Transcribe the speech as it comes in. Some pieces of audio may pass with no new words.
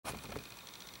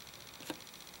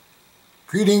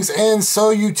Greetings and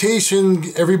salutation,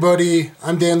 everybody.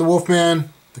 I'm DanTheWolfman,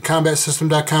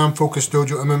 thecombatsystem.com,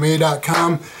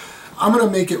 FocusDojoMMA.com. I'm going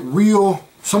to make it real,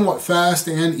 somewhat fast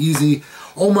and easy.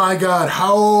 Oh my God,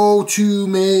 how to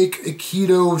make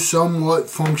Aikido somewhat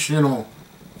functional.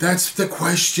 That's the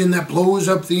question that blows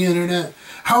up the internet.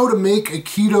 How to make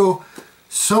Aikido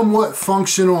somewhat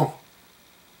functional.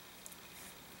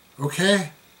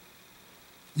 Okay?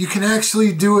 You can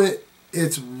actually do it.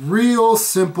 It's real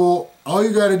simple. All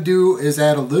you got to do is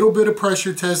add a little bit of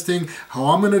pressure testing, how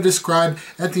I'm going to describe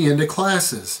at the end of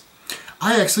classes.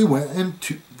 I actually went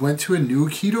to a new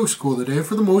Aikido school today.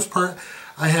 For the most part,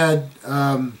 I had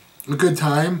a good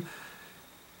time.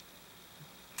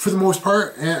 For the most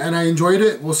part, and I enjoyed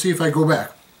it. We'll see if I go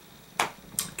back.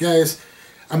 Guys,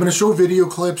 I'm going to show video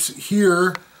clips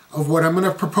here of what I'm going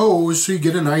to propose so you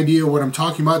get an idea of what I'm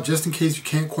talking about, just in case you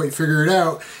can't quite figure it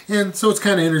out. And so it's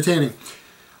kind of entertaining.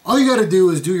 All you got to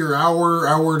do is do your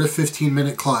hour to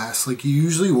 15-minute class like you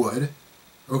usually would.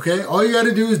 Okay? All you got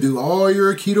to do is do all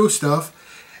your Aikido stuff.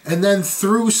 And then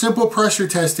through simple pressure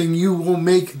testing, you will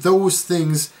make those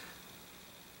things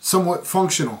somewhat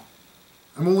functional.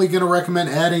 I'm only going to recommend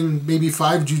adding maybe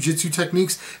 5 Jiu-Jitsu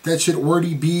techniques that should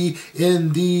already be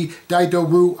in the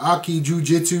Daito Aki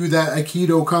Jiu-Jitsu that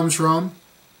Aikido comes from.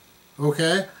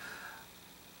 Okay?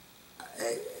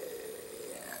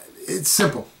 It's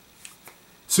simple.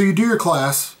 So you do your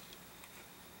class,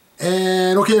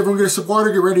 and okay, everyone get a sip of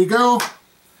water, get ready to go,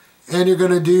 and you're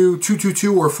going to do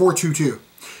 2-2-2 or 4-2-2.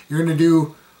 You're going to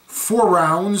do 4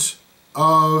 rounds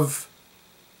of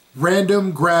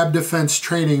random grab defense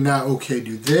training. Now, okay,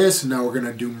 do this, and now we're going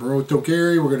to do Moroto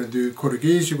Geri, we're going to do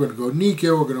Kotegaeshi, we're going to go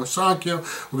Nikyo, we're going to go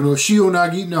Sankyo, we're going to go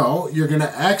Shio-Nagi. No, you're going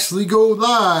to actually go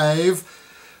live,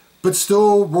 but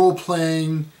still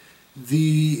role-playing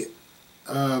the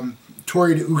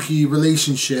Tori to Uki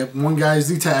relationship. One guy's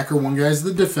the attacker, one guy's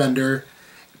the defender,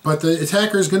 but the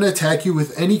attacker is going to attack you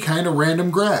with any kind of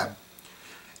random grab.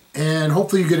 And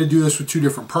hopefully you get to do this with 2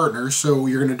 different partners. So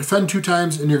you're going to defend 2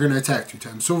 times and you're going to attack 2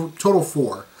 times. So total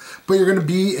 4. But you're going to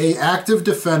be an active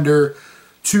defender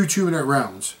 2 2-minute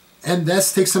rounds. And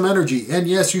that takes some energy. And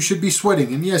yes, you should be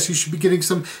sweating. And yes, you should be getting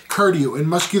some cardio and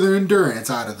muscular endurance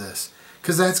out of this.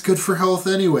 Because that's good for health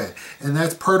anyway. And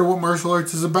that's part of what martial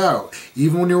arts is about.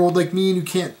 Even when you're old like me and you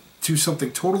can't do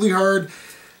something totally hard,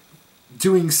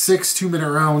 doing 6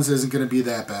 2-minute rounds isn't going to be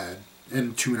that bad.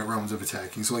 And 2-minute rounds of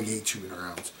attacking, so like 8 2-minute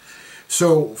rounds.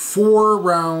 So 4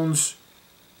 rounds,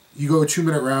 you go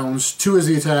 2-minute rounds, 2 as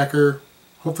the attacker.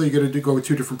 Hopefully you get to go with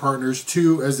 2 different partners,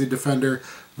 2 as the defender.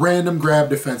 Random grab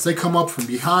defense. They come up from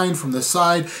behind, from the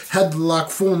side, headlock,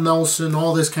 full Nelson,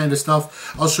 all this kind of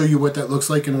stuff. I'll show you what that looks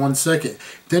like in 1 second.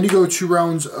 Then you go 2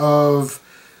 rounds of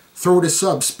throw to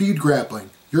sub, speed grappling.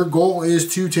 Your goal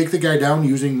is to take the guy down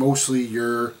using mostly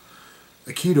your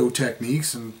Aikido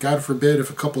techniques, and God forbid if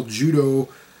a couple Judo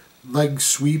leg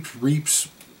sweeps, reaps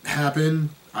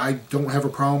happen, I don't have a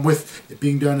problem with it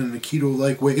being done in an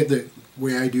Aikido-like way, the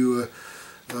way I do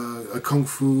a Kung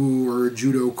Fu or a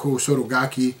Judo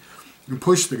Kosotogaki, and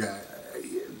push the guy.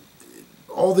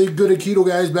 All the good Aikido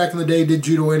guys back in the day did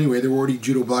Judo anyway. They were already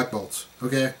Judo black belts,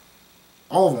 okay?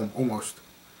 All of them, almost.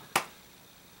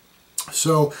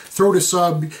 So, throw to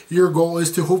sub, your goal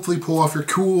is to hopefully pull off your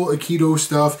cool Aikido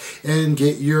stuff and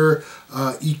get your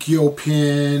Ikkyo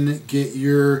pin, get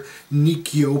your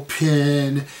Nikyo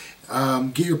pin,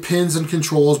 get your pins and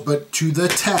controls, but to the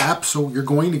tap, so you're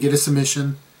going to get a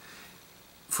submission.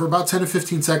 For about 10 to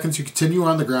 15 seconds, you continue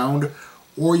on the ground,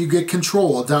 or you get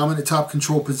control, a dominant top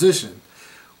control position,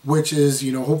 which is,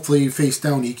 you know, hopefully face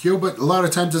down Ikkyo, but a lot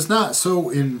of times it's not. So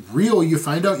in real, you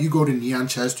find out you go to knee on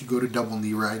chest, you go to double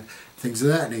knee ride, things of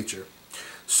that nature.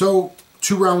 So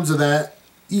 2 rounds of that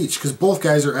each, because both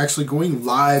guys are actually going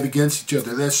live against each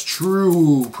other. That's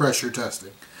true pressure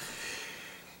testing.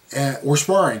 Or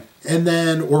sparring, and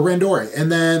then, or randori, and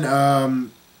then,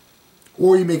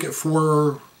 or you make it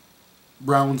 4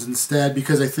 rounds instead,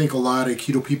 because I think a lot of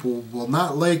Aikido people will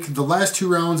not like the last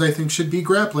 2 rounds. I think should be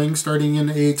grappling, starting in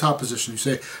a top position. You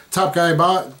say top guy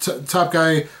top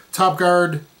guy top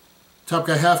guard, top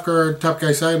guy half guard, top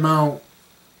guy side mount,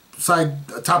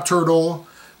 top turtle,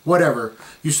 whatever.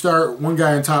 You start 1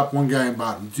 guy on top, 1 guy on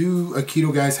bottom. Do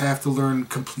Aikido guys have to learn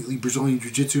completely Brazilian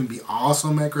Jiu-Jitsu and be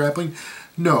awesome at grappling?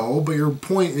 No, but your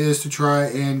point is to try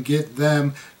and get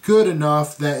them good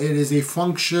enough that it is a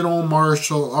functional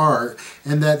martial art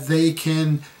and that they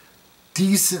can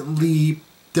decently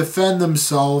defend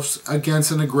themselves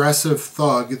against an aggressive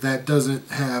thug that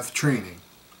doesn't have training,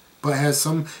 but has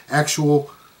some actual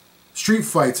street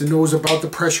fights and knows about the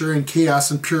pressure and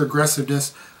chaos and pure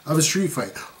aggressiveness of a street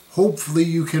fight. Hopefully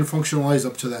you can functionalize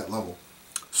up to that level.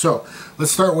 So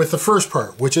let's start with the first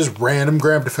part, which is random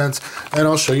grab defense, and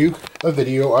I'll show you a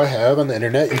video I have on the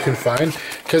internet you can find,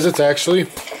 because it's actually,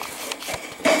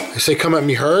 I say come at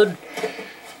me hard.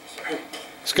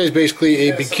 This guy's basically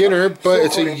a beginner, but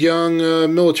it's a young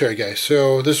military guy.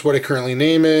 So this is what I currently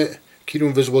name it: Aikido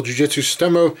Invisible Jiu-Jitsu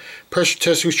Systema, pressure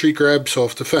testing, street grab,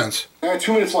 self-defense.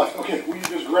 2 minutes left. Okay, we're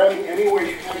just grabbing any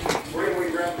way you can. Right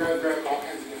away, grab, all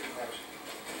kinds of different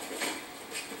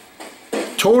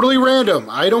grabs. Totally random.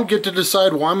 I don't get to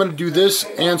decide, well, I'm going to do this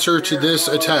answer to this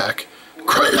attack.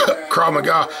 Krav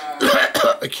Maga,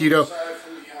 Aikido.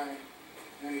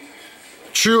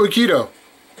 True Aikido.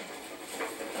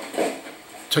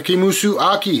 Takemusu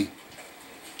Aki.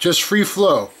 Just free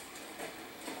flow.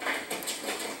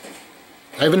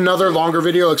 I have another longer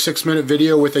video, like 6-minute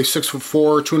video with a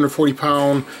 6'4",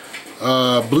 240-pound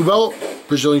blue belt,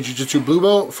 Brazilian Jiu-Jitsu blue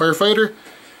belt firefighter,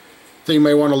 that you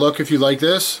might want to look if you like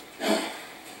this.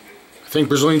 I think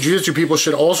Brazilian Jiu-Jitsu people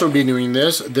should also be doing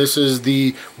this. This is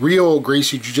the real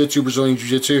Gracie Jiu-Jitsu, Brazilian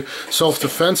Jiu-Jitsu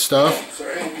self-defense stuff.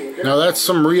 Now that's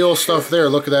some real stuff there.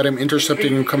 Look at that, him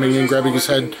intercepting him, coming in, grabbing his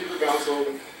head.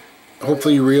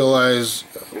 Hopefully you realize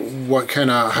what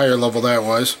kind of higher level that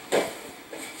was.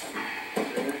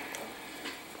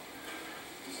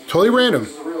 Totally random.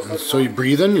 So you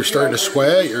breathe in, you're starting to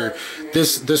sweat.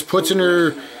 This puts in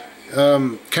your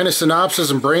kind of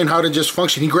synopsis and brain how to just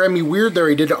function. He grabbed me weird there.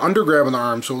 He did an under grab on the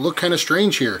arm, so it looked kind of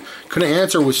strange here. Couldn't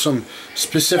answer with some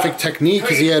specific technique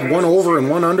because he had one over and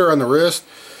one under on the wrist.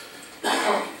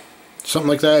 Something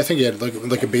like that. I think he had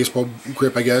like a baseball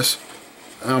grip, I guess.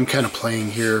 I'm kind of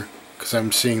playing here because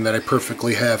I'm seeing that I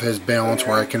perfectly have his balance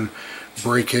where I can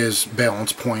break his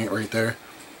balance point right there.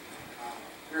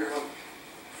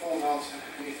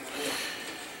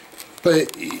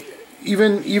 But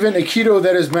even Aikido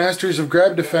that is masters of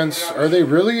grab defense, are they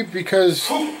really? Because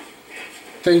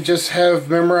they just have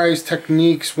memorized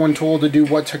techniques when told to do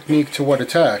what technique to what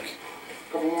attack.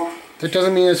 That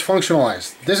doesn't mean it's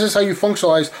functionalized. This is how you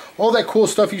functionalize all that cool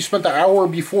stuff you spent the hour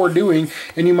before doing,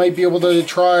 and you might be able to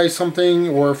try something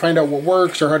or find out what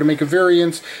works or how to make a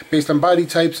variance based on body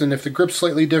types and if the grip's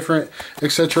slightly different,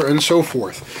 etc. and so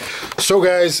forth. So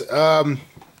guys,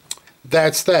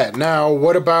 that's that. Now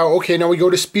what about, okay, now we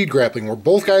go to speed grappling where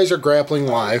both guys are grappling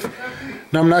live.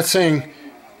 Now I'm not saying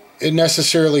it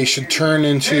necessarily should turn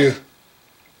into,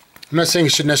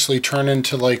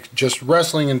 like just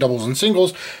wrestling and doubles and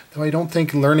singles, though I don't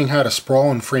think learning how to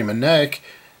sprawl and frame a neck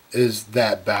is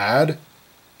that bad.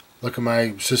 Look at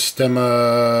my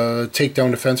Systema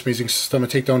takedown defense, amazing Systema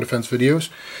takedown defense videos.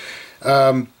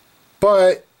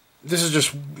 But this is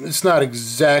just, it's not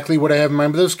exactly what I have in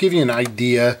mind, but let's give you an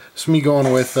idea. It's me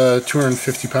going with a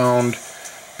 250-pound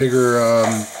bigger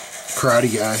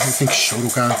karate guy. I think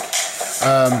Shotokan.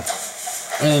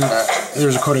 And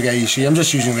there's a Kotegaeshi. I'm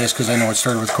just using this because I know it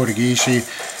started with Kotegaeshi.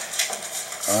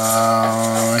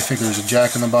 I think there's a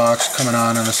Jack in the Box coming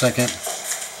on in a second.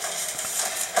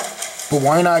 But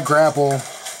why not grapple?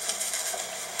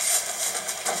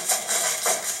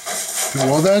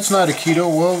 Well, that's not Aikido.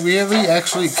 Well, really,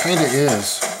 actually, kind of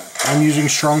is. I'm using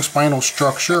strong spinal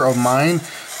structure of mine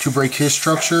to break his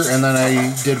structure, and then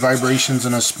I did vibrations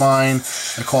in his spine.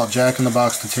 I call it Jack in the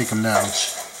Box to take him down.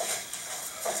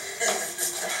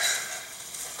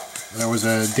 That was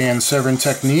a DanTheWolfman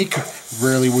technique.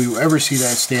 Rarely will you ever see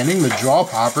that standing. The jaw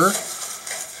popper.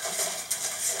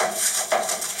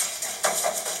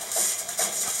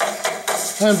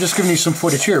 And I'm just giving you some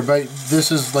footage here, but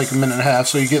this is like a minute and a half,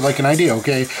 so you get like an idea.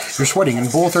 Okay, you're sweating, and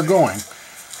both are going.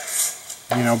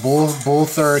 You know,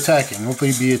 both are attacking.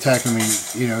 Hopefully, be attacking me,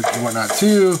 you know, whatnot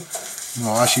too. A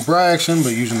little Ashibra action,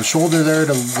 but using the shoulder there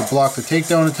to block the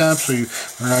takedown attempt. So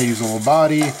we're not using the whole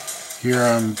body. Here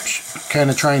I'm kind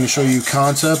of trying to show you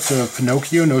concept of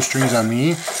Pinocchio, no strings on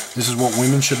me. This is what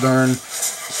women should learn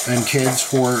and kids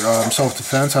for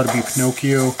self-defense, how to be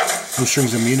Pinocchio, no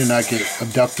strings on me, to not get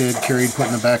abducted, carried, put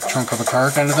in the back trunk of a car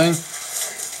kind of thing.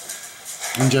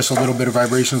 And just a little bit of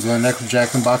vibrations on the neck with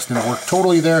Jack in the Box didn't work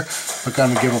totally there, but got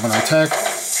him to give up on the attack.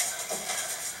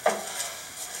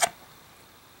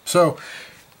 So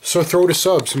throw to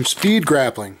sub, some speed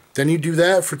grappling. Then you do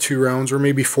that for 2 rounds or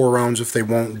maybe 4 rounds if they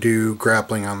won't do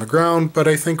grappling on the ground. But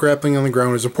I think grappling on the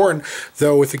ground is important.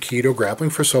 Though with Aikido, grappling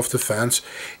for self-defense,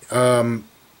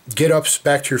 get-ups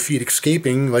back to your feet,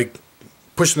 escaping, like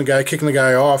pushing the guy, kicking the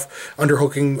guy off,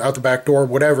 underhooking out the back door,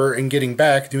 whatever, and getting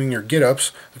back, doing your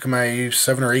get-ups. Look at my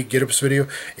 7 or 8 get-ups video,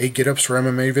 8 get-ups for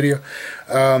MMA video.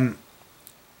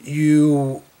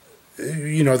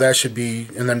 You know, that should be,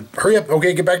 and then hurry up,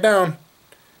 okay, get back down.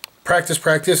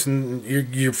 Practice, and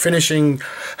you're finishing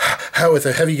with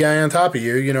a heavy guy on top of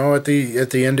you, you know, at the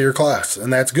end of your class,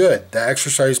 and that's good. The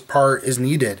exercise part is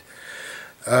needed.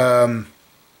 So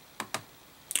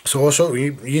I'll show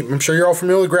you. I'm sure you're all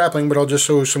familiar with grappling, but I'll just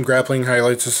show you some grappling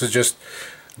highlights. This is just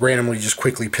randomly, just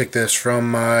quickly pick this from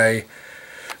my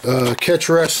Catch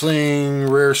Wrestling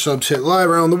Rare Subs Hit Live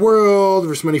Around the World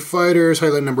versus Many Fighters,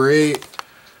 highlight number 8.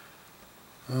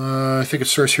 I think it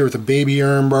starts here with a baby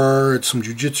arm bar at some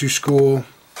Jiu-Jitsu school.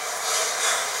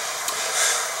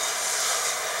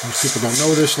 Most people don't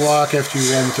know this lock. After you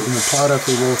roll with it in the product,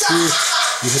 they roll through.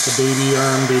 You hit the baby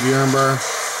arm bar.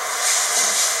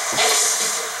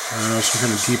 I don't know, some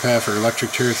kind of deep half or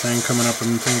electric chair thing coming up,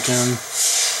 I'm thinking.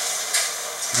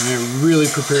 I didn't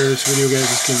really prepare this video, guys.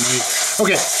 It's getting late.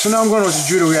 Okay, so now I'm going with the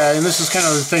judo guy, and this is kind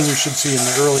of the thing you should see in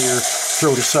the earlier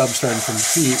throw to sub starting from the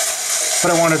feet.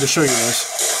 But I wanted to show you this.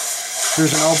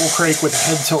 There's an elbow crake with a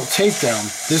head tilt takedown.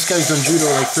 This guy's done judo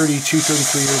like 32,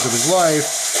 33 years of his life.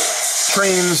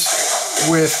 Trains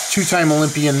with two-time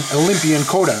Olympian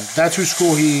Kota. That's whose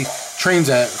school he trains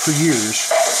at for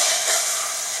years.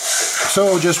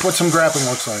 So just what some grappling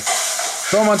looks like.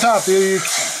 Throw him on top. The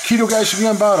Aikido guy should be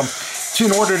on bottom. So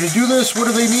in order to do this, what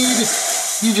do they need?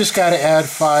 You just got to add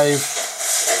five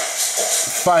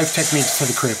techniques to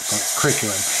the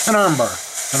curriculum. An arm bar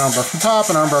from top,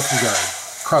 an arm bar from guard,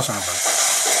 cross arm bar.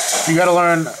 You got to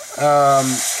learn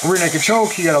rear naked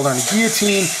choke. You got to learn a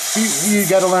guillotine. You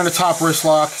got to learn a top wrist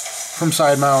lock from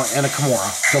side mount and a Kimura,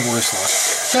 double wrist lock.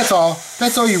 That's all.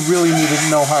 That's all you really need to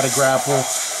know how to grapple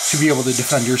to be able to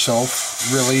defend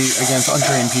yourself, really, against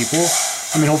untrained people.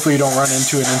 I mean, hopefully you don't run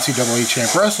into an NCAA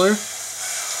champ wrestler,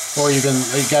 or even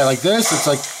a guy like this that's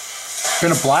like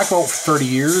been a black belt for 30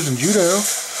 years in judo.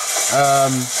 I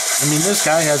mean, this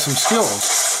guy has some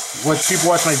skills. What people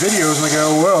watch my videos and they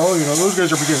go, well, you know, those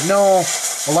guys are beginners. No,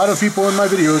 a lot of people in my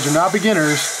videos are not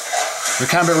beginners. They're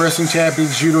combat wrestling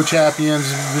champions, judo champions,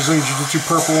 Brazilian Jiu-Jitsu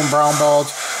purple and brown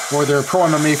belts, or they're pro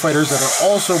MMA fighters that are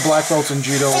also black belts in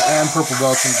judo and purple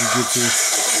belts in Jiu-Jitsu.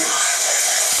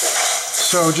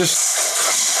 So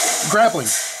just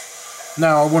grappling.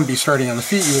 Now, it wouldn't be starting on the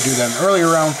feet. You would do that in the earlier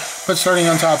round, but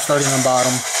starting on top, starting on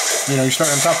bottom. You know, you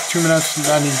start on top for 2 minutes, and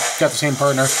then you got the same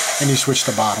partner, and you switch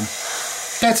to bottom.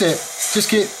 That's it. Just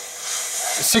get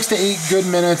 6 to 8 good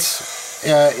minutes,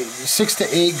 6 to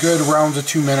 8 good rounds of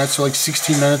 2 minutes, so like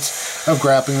 16 minutes of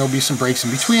grappling. There'll be some breaks in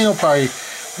between. It'll probably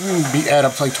add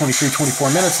up to like 23,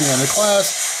 24 minutes at the end of the class.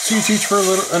 So you teach for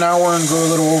an hour and go a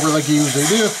little over like you usually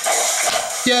do.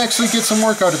 You actually get some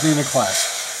workout at the end of class.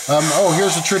 Oh,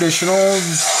 here's a traditional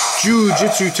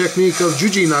Jiu-Jitsu technique of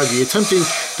Juji-Nagi, attempting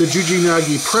the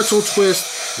Juji-Nagi pretzel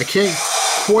twist. I can't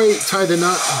quite tie the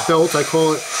knot belt, I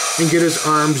call it, and get his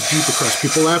arms deep across.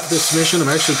 People laugh at this submission. I'm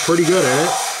actually pretty good at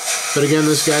it. But again,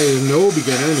 this guy is no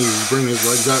beginner, and he's bringing his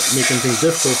legs up, making things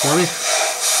difficult for me.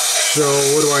 So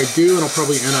what do? And I'll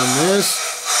probably end on this.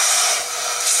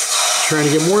 Trying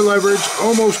to get more leverage.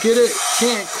 Almost get it.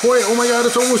 Can't quite. Oh my god,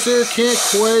 it's almost there. Can't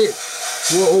quite.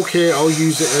 Well, okay, I'll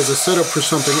use it as a setup for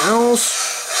something else.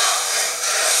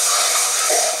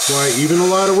 Why, even a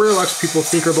lot of rear locks people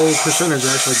think are low percentage.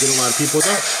 Actually, I get a lot of people with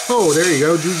that. Oh, there you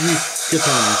go. Juji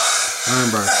Katana.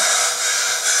 Armbar.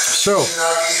 So,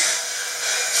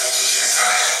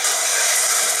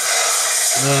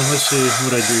 let's see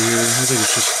what I do here. I think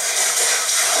it's just,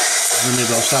 maybe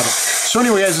I'll stop it. So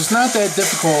anyway, guys, it's not that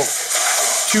difficult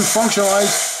to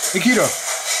functionalize Aikido.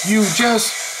 You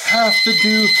just have to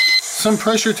do some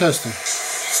pressure testing.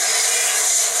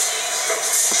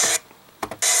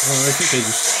 Oh, I think I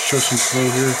just show some flow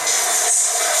here.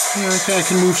 Yeah, okay, I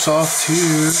can move soft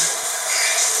too.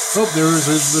 Oh, there was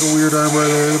a little weird arm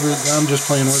right there, but I'm just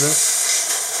playing with it.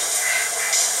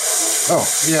 Oh,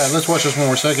 yeah, let's watch this one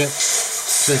more second.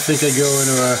 So I think I go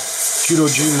into a Judo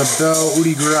G in the bell,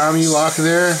 Udigurami lock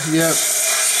there. Yep.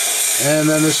 And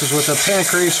then this is with a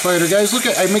pancrase fighter. Guys, look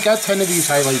at, I got 10 of these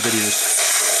highlight videos.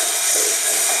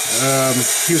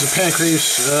 He was a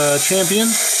pancrase champion.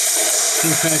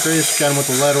 King Pancrase, got him with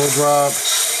the lateral drop.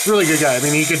 Really good guy. I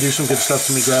mean, he could do some good stuff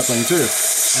to me grappling too.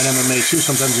 And MMA too.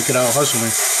 Sometimes he could out-hustle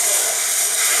me.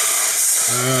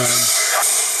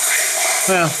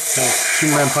 Yeah, okay.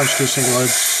 Two-man punch to a single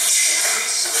leg.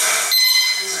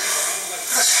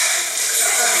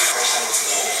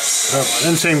 Oh,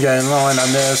 and same guy. And I'll end on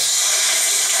this.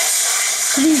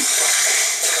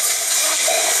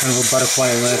 Kind of a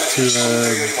butterfly lift to a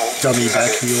dummy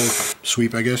back heel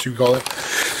sweep, I guess you call it.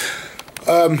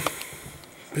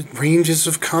 Ranges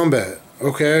of combat,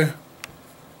 okay?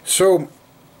 So,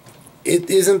 it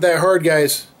isn't that hard,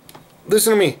 guys.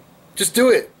 Listen to me. Just do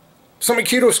it. Some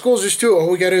Aikido schools just do it. Oh,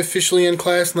 we got to officially end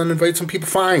class and then invite some people.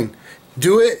 Fine.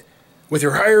 Do it. with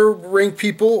your higher ranked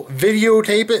people,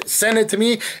 videotape it, send it to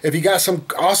me. If you got some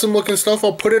awesome looking stuff,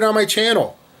 I'll put it on my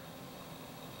channel.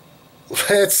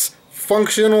 Let's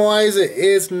functionalize it.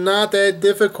 It's not that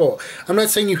difficult. I'm not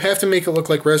saying you have to make it look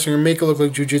like wrestling or make it look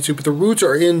like jiu-jitsu, but the roots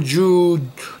are in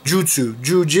jiu-jitsu,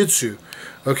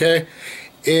 okay?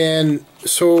 And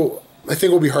so I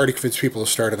think it will be hard to convince people to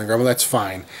start on the ground. Well, that's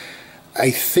fine. I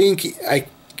think I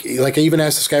even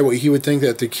asked this guy what he would think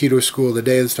that the Aikido school of the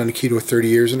day that's done Aikido 30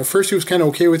 years. And at first he was kind of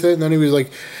okay with it. And then he was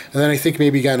like, and then I think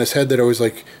maybe he got in his head that I was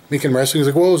like making wrestling. He's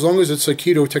like, well, as long as it's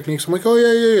Aikido techniques. I'm like, oh,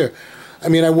 yeah. I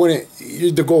mean, I wouldn't,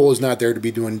 the goal is not there to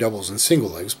be doing doubles and single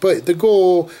legs. But the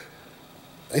goal,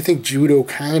 I think Judo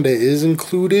kind of is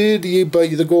included.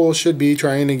 But the goal should be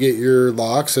trying to get your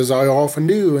locks, as I often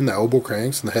do, and the elbow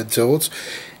cranks and the head tilts.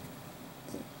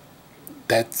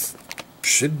 That's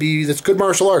good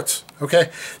martial arts. Okay,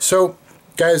 so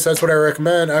guys, that's what I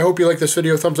recommend. I hope you like this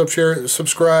video. Thumbs up, share,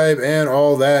 subscribe, and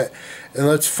all that. And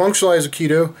let's functionalize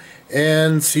Aikido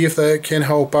and see if that can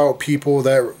help out people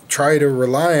that try to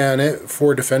rely on it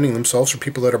for defending themselves, or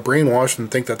people that are brainwashed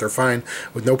and think that they're fine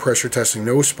with no pressure testing,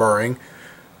 no sparring,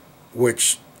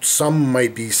 which some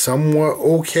might be somewhat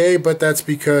okay, but that's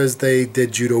because they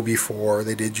did Judo before,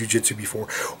 they did Jiu-Jitsu before,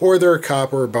 or they're a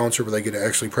cop or a bouncer where they get to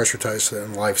actually pressure test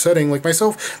in a live setting, like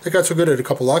myself, that got so good at a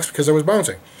couple locks because I was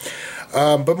bouncing.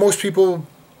 But most people,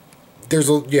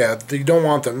 you don't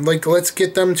want them. Like, let's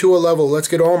get them to a level, let's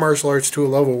get all martial arts to a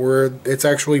level where it's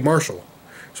actually martial,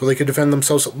 so they can defend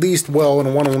themselves at least well in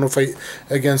a one-on-one fight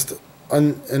against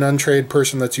an untrained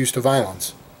person that's used to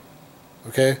violence.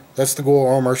 Okay, that's the goal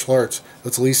of all martial arts.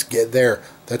 Let's at least get there.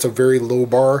 That's a very low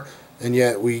bar, and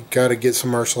yet we got to get some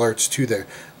martial arts to there.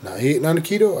 Not hating on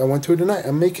Aikido. I went to it tonight.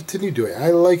 I may continue to do it. I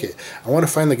like it. I want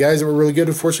to find the guys that were really good.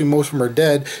 Unfortunately, most of them are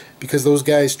dead because those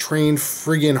guys trained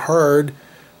friggin' hard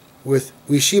with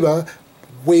Ueshiba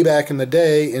way back in the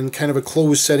day in kind of a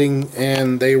closed setting,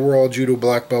 and they were all Judo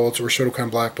black belts or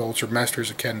Shotokan black belts or masters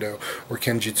of Kendo or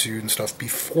Kenjutsu and stuff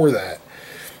before that.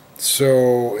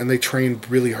 So, and they trained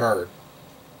really hard.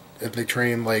 And they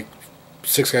trained like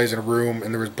 6 guys in a room,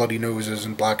 and there was bloody noses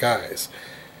and black eyes.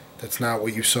 That's not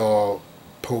what you saw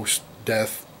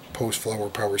post-death, post-flower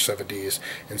power 70s,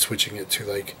 and switching it to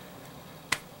like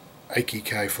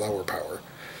Aikikai flower power.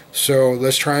 So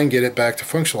let's try and get it back to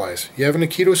functionalize. You have an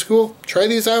Aikido school? Try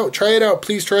these out. Try it out.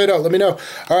 Please try it out. Let me know.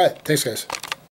 All right. Thanks, guys.